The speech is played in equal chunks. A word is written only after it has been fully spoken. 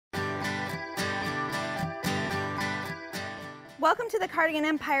Welcome to the Cardigan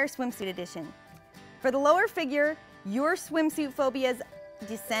Empire Swimsuit Edition. For the lower figure, your swimsuit phobias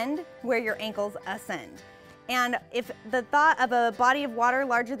descend where your ankles ascend. And if the thought of a body of water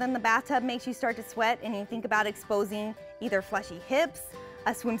larger than the bathtub makes you start to sweat and you think about exposing either fleshy hips,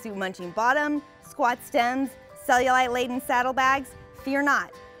 a swimsuit munching bottom, squat stems, cellulite-laden saddlebags, fear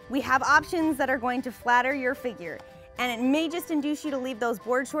not. We have options that are going to flatter your figure, and it may just induce you to leave those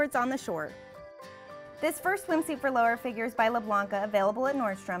board shorts on the shore. This first swimsuit for lower figures by Blanca, available at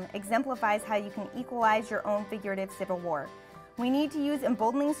Nordstrom, exemplifies how you can equalize your own figurative civil war. We need to use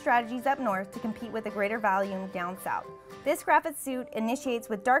emboldening strategies up north to compete with a greater volume down south. This graphic suit initiates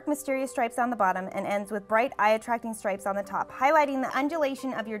with dark, mysterious stripes on the bottom and ends with bright, eye-attracting stripes on the top, highlighting the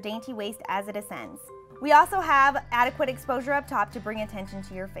undulation of your dainty waist as it ascends. We also have adequate exposure up top to bring attention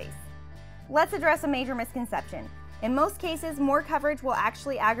to your face. Let's address a major misconception. In most cases, more coverage will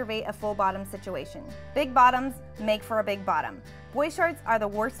actually aggravate a full bottom situation. Big bottoms make for a big bottom. Boy shorts are the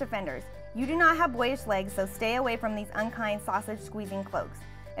worst offenders. You do not have boyish legs, so stay away from these unkind sausage-squeezing cloaks.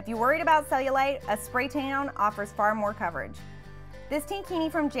 If you're worried about cellulite, a spray tan offers far more coverage. This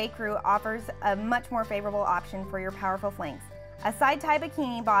tankini from J. Crew offers a much more favorable option for your powerful flanks. A side-tie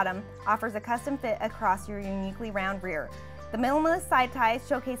bikini bottom offers a custom fit across your uniquely round rear. The minimalist side ties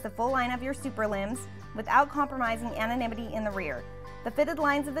showcase the full line of your super limbs without compromising anonymity in the rear. The fitted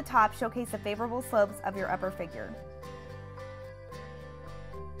lines of the top showcase the favorable slopes of your upper figure.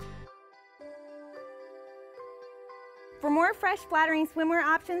 For more fresh, flattering swimwear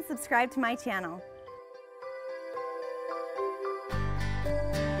options, subscribe to my channel.